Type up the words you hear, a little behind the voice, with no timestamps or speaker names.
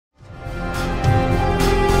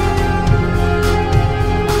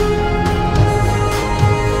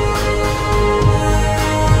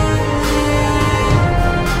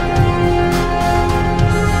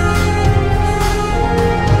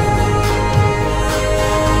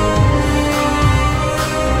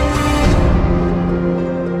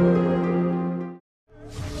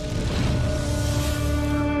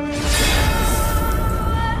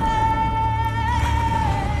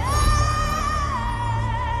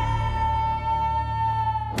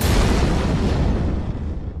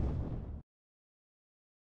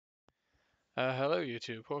Hello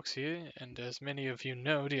YouTube, Hawks here, and as many of you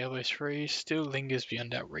know, Diablo 3 still lingers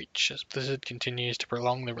beyond our reach as Blizzard continues to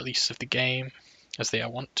prolong the release of the game, as they are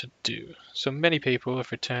wont to do. So many people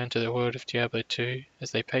have returned to the world of Diablo 2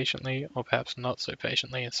 as they patiently, or perhaps not so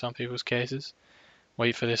patiently in some people's cases,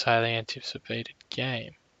 wait for this highly anticipated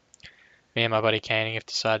game. Me and my buddy Caning have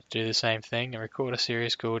decided to do the same thing and record a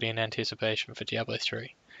series called In Anticipation for Diablo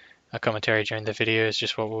 3. Our commentary during the video is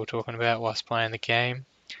just what we were talking about whilst playing the game.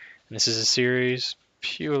 And this is a series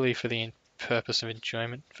purely for the purpose of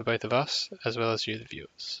enjoyment for both of us as well as you, the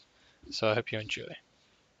viewers. So I hope you enjoy.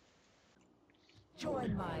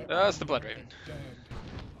 That's the Blood Raven.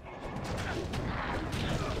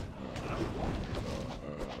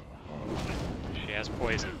 She has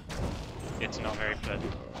poison. It's not very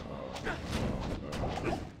pleasant.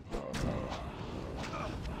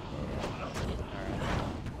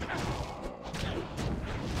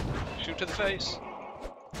 Shoot to the face.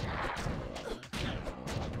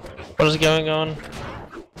 What is going on?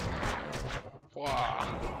 Wow.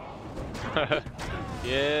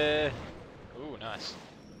 Yeah. Ooh, nice.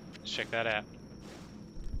 Let's check that out.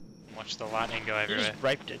 Watch the lightning go everywhere. You just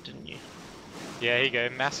raped it, didn't you? Yeah, here you go.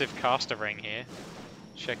 Massive caster ring here.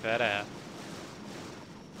 Check that out.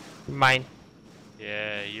 Mine.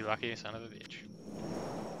 Yeah, you lucky son of a bitch.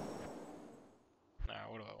 Now,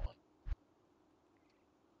 what do I want?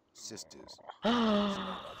 Sisters.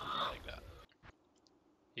 Like that.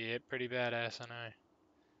 Yeah, pretty badass, I know.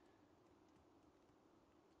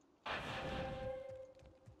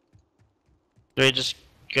 Do we just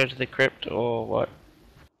go to the crypt or what?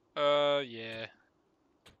 Yeah.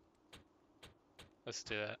 Let's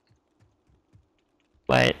do that.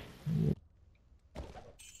 Wait.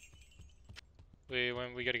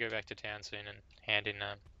 We gotta go back to town soon and hand in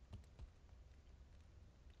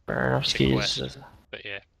Fair enough, the excuse. quest. But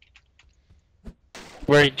yeah,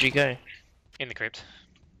 Where did you go? in the crypt.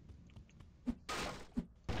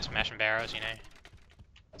 Smashing barrows, you know.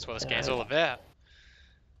 That's what this game's all about.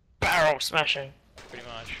 Barrel smashing! Pretty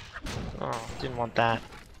much. Oh, didn't want that.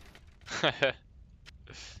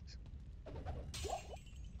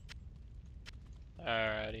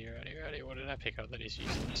 Alrighty. What did I pick up that is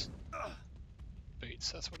useless?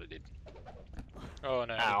 Boots, that's what I did. Oh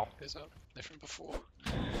no, Ow. there's a different before.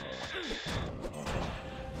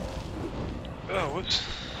 Oh, whoops.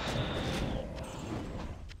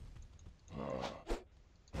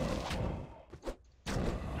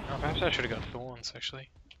 Oh, perhaps I should have got thorns actually.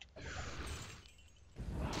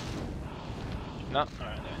 No,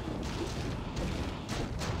 alright there.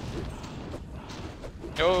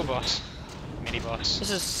 Oh, boss. Mini boss.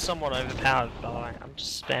 This is somewhat overpowered, by the way. I'm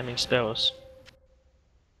just spamming spells.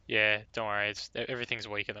 Yeah, don't worry, everything's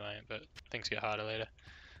weak at the moment, but things get harder later.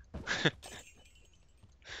 I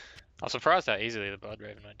was surprised how easily the Blood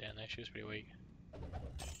Raven went down there, she was pretty weak.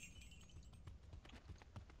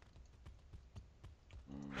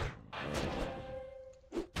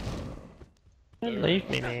 Don't leave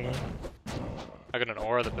me, man. I got an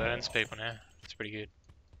aura that burns people now, it's pretty good.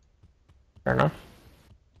 Fair enough.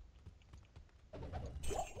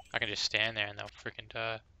 I can just stand there and they'll freaking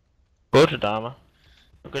die. Quartered armor.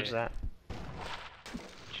 How good is that? Do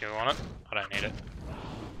you want it? I don't need it.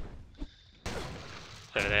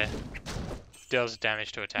 It's over there. Deals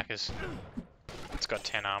damage to attackers. It's got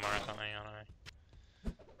 10 armor or something, I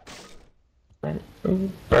don't know.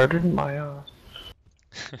 Ooh, burden my ass.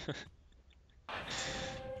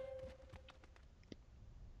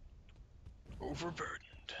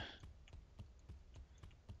 Overburdened.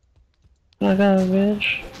 I got a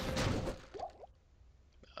bitch.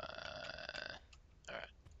 Alright.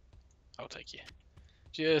 I'll take you.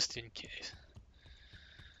 Just in case.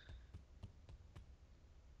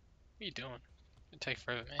 What are you doing? It'll take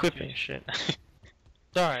forever, man. Equipping shit.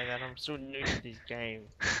 Sorry, man, I'm so new to this game.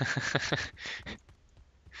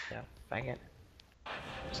 Yeah, faggot.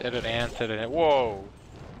 Set it and set it and whoa!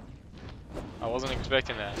 I wasn't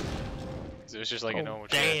expecting that. 'Cause it was just like a normal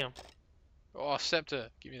chest. Damn! Oh, scepter!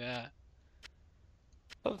 Give me that.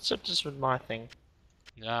 Oh, the scepter's with my thing.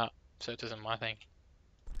 Nah, scepter's not my thing.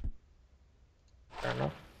 Fair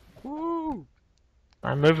enough. Woo!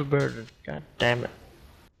 I'm overburdened. God damn it.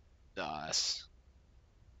 Nice.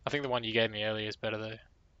 I think the one you gave me earlier is better though.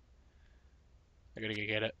 I gotta go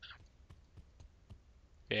get it.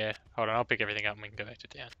 Yeah, hold on, I'll pick everything up and we can go back to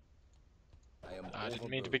town. I didn't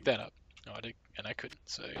mean to pick that up. No, I did, and I couldn't,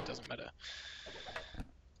 so it doesn't matter.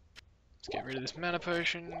 Let's get rid of this mana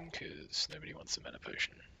potion, because nobody wants a mana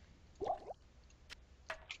potion.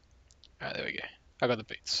 Alright, there we go. I got the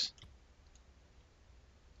boots.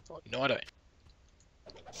 Oh, no, I don't.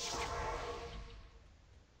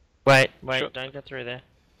 Wait, Sure. don't go through there.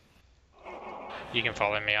 You can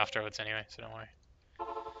follow me afterwards anyway, so don't worry.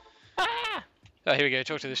 Ah! Oh, here we go.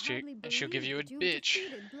 Talk to this chick, and she'll give you a bitch.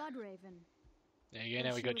 Bloodraven. There you go.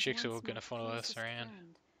 Now we got chicks who are gonna follow us around.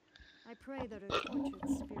 Friend. I pray that her tortured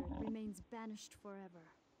spirit remains banished forever.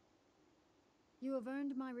 You have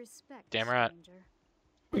earned my respect, Damn right. stranger.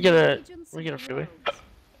 We get a Agents we get a of the freeway. roads.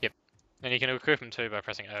 And you can equip them too by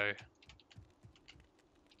pressing O.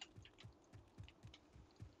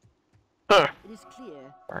 Huh. It is clear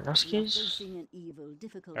we are Barnoskis? facing an evil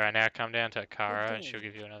difficult. Alright, now come down to Kara, and Okay. she'll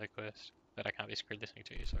give you another quest. But I can't be screwed listening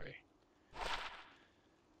to you, sorry.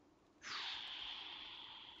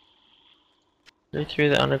 Go through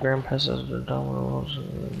the underground passages of dominoes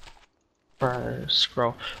and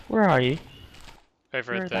scroll. Where are you?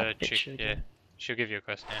 Over Where at that the bitch chick, yeah. again? She'll give you a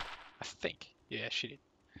quest now. I think. Yeah, she did.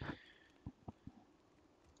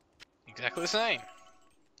 Exactly the same.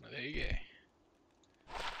 Well, there you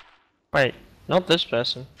go. Wait, not this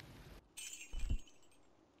person.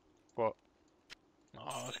 What? Oh,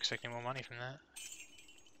 I was expecting more money from that.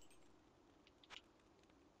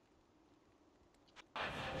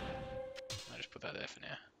 I'll just put that there for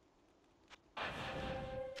now.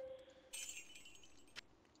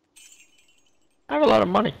 I have a lot of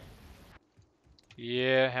money.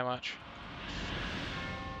 Yeah, how much?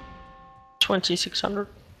 2,600.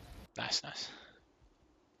 Nice, nice.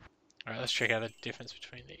 Alright, let's check out the difference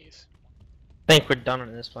between these. I think we're done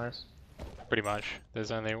in this place. Pretty much.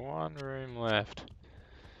 There's only one room left.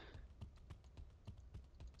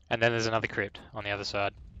 And then there's another crypt on the other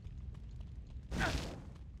side.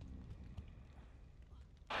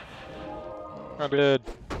 I'm dead.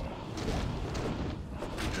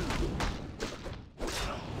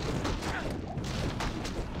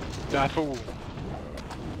 Die fool.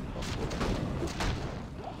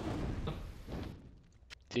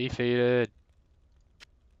 Defeated.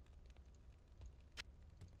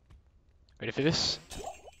 Ready for this?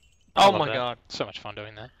 I Oh love my that. god. So much fun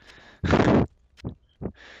doing that.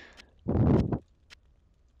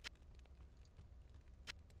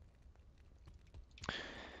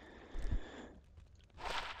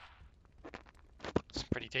 Some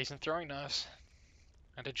pretty decent throwing knives.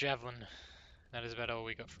 And a javelin. That is about all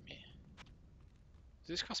we got from here. Does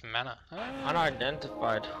this cost mana?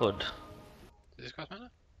 Unidentified hood. Does this cost mana?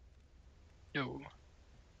 No.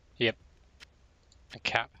 Yep. A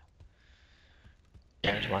cap.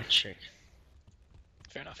 There's one chick.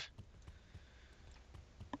 Fair enough.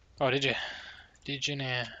 Oh, did you? Did you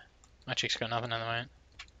now? My chick's got nothing at the moment.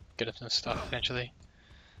 Get up some stuff eventually.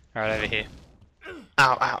 Alright, over here.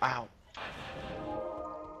 Ow, ow, ow.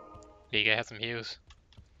 There you go, have some heals.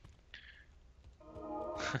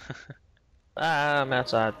 Ah, I'm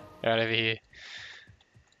outside. Right over here.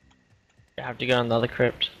 I have to go in the other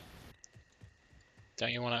crypt.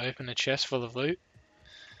 Don't you want to open a chest full of loot?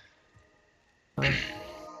 Um,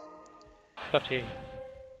 Up here.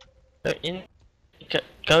 Go in.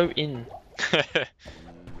 Go in.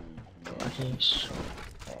 Okay.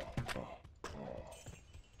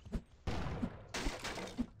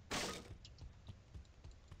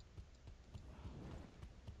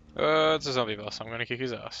 It's a zombie boss. I'm gonna kick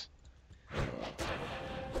his ass.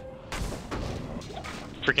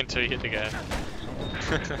 Freaking 2 hit to go.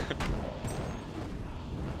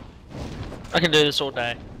 I can do this all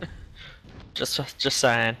day. just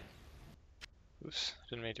saying. Oops,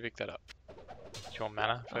 didn't mean to pick that up. Do you want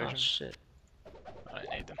mana Oh potions? shit. I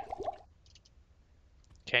don't need them.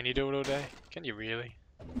 Can you do it all day? Can you really?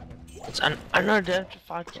 It's an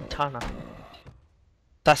unidentified katana.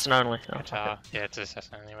 That's an only. Oh, Guitar. Yeah, it's an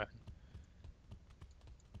only weapon.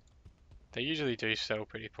 They usually do sell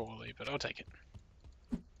pretty poorly, but I'll take it.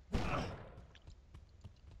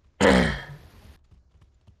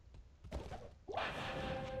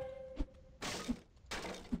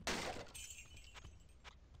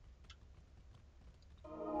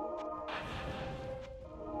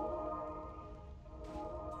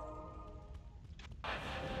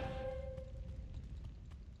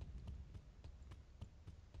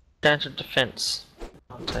 Down to defense.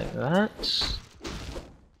 I'll take that.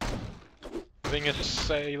 Being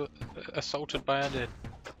assaulted by undead.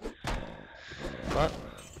 What?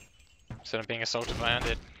 Instead of being assaulted by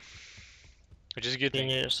undead. Which is a good Do you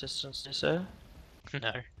thing. need assistance, sir?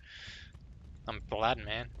 No. I'm Paladin,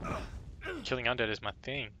 man. Killing undead is my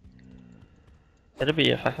thing. It'll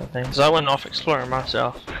be a fucking thing. Cause I went off exploring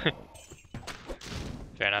myself.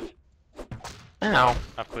 Fair enough. Ow.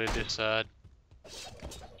 I've cleared this side.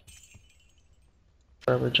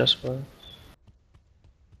 Probably just for.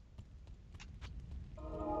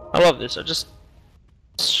 I love this. I just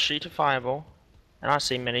shoot a fireball, and I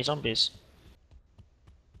see many zombies.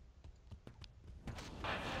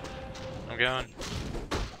 I'm going.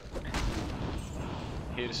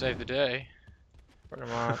 here to save the day. Pretty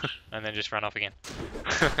much. And then just run off again.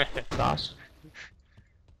 Nice.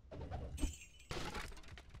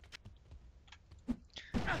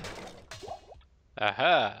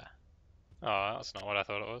 Aha! Oh, that's not what I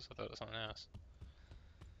thought it was. I thought it was something else.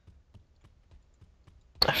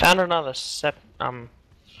 I found another scepter.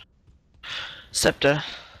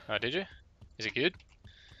 Oh, did you? Is it good?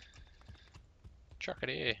 Chuck it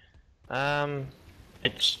here.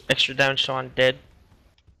 It's extra damage to undead.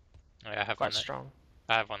 Oh, yeah, I have Quite one that, strong.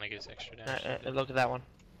 I have one that gives extra damage. Look at that one.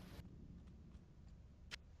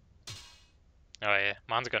 Oh yeah,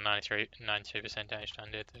 mine's got 92% damage to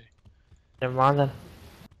undead too. Never mind then.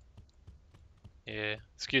 Yeah,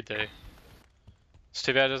 it's good though. It's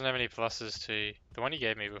too bad it doesn't have any pluses to... The one you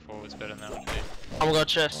gave me before was better than that one too. Oh my god,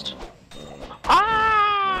 chest.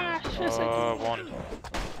 Ah! Oh, wand.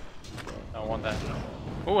 I want that.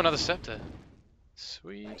 Oh, another scepter.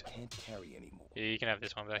 Sweet. Can't carry anymore. Yeah, you can have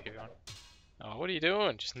this one back if you want. Oh, what are you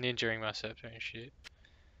doing? Just ninjaing my scepter and shit.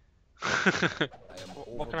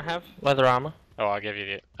 What can I have? Leather armor. Oh, I gave you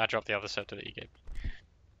the... I dropped the other scepter that you gave me.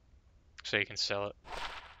 So you can sell it.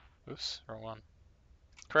 Oops, wrong one.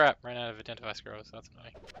 Crap, ran out of identify scrolls, that's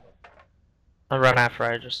annoying. I ran out for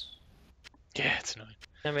ages. Yeah, it's annoying.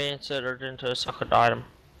 Let me insert it into a socket item.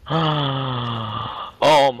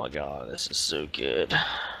 Oh my god, this is so good.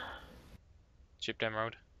 Chipped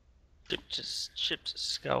emerald. Chips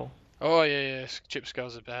skull. Oh yeah, chip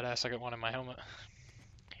skulls are badass. I got one in my helmet.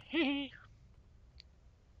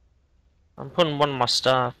 I'm putting one of my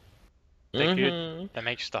stuff. They're good. They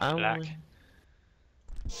make stuff black.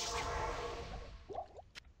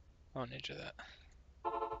 I'll ninja that.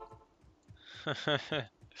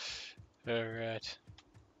 Alright.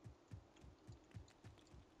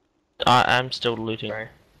 I'm still looting.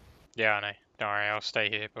 Yeah, I know. Don't worry, I'll stay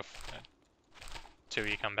here before, till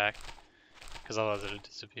you come back. Because otherwise it'll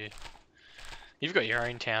disappear. You've got your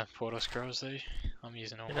own town portal scrolls though. I'm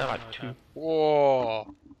using all Yeah, mine like all the 2. time.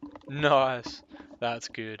 Whoa! Nice! That's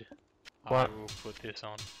good. What? I will put this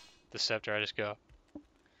on. The scepter I just got.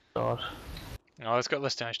 God. Oh, it's got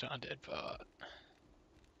less damage to undead, but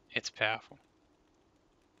it's powerful.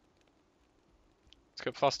 It's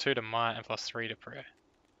got +2 to might and +3 to prayer.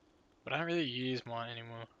 But I don't really use might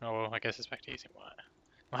anymore. Oh well, I guess it's back to using might.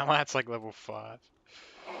 My might's like level 5.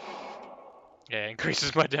 Yeah,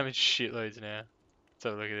 increases my damage shitloads now. Let's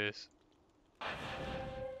have a look at this.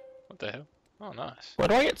 What the hell? Oh, nice. Where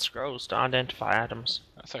do I get scrolls to identify items?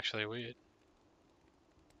 That's actually weird.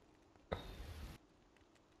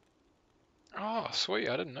 Oh, sweet,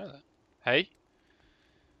 I didn't know that. Hey?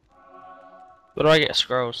 Where do I get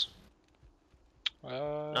scrolls?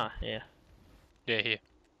 Yeah, Yeah. here.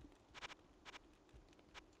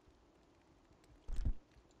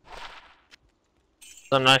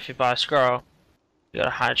 So now if you buy a scroll, you got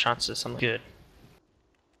a higher chance of something good.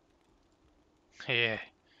 Yeah.